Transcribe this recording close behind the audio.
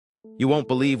You won't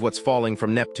believe what's falling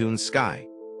from Neptune's sky.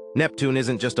 Neptune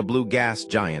isn't just a blue gas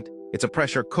giant, it's a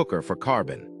pressure cooker for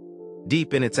carbon.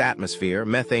 Deep in its atmosphere,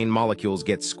 methane molecules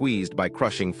get squeezed by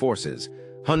crushing forces,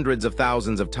 hundreds of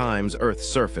thousands of times Earth's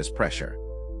surface pressure.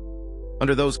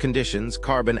 Under those conditions,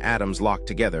 carbon atoms lock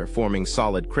together, forming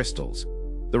solid crystals.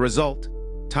 The result?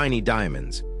 Tiny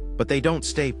diamonds. But they don't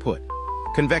stay put.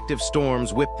 Convective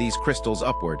storms whip these crystals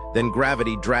upward, then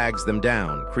gravity drags them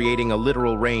down, creating a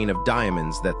literal rain of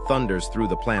diamonds that thunders through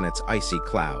the planet's icy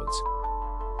clouds.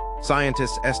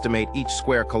 Scientists estimate each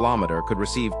square kilometer could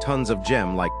receive tons of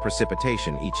gem-like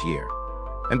precipitation each year.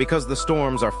 And because the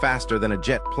storms are faster than a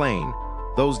jet plane,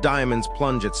 those diamonds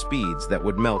plunge at speeds that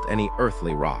would melt any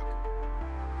earthly rock.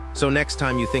 So next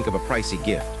time you think of a pricey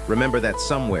gift, remember that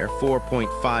somewhere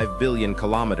 4.5 billion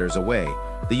kilometers away,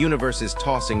 the universe is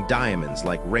tossing diamonds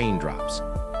like raindrops.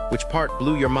 Which part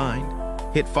blew your mind?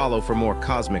 Hit follow for more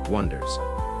cosmic wonders.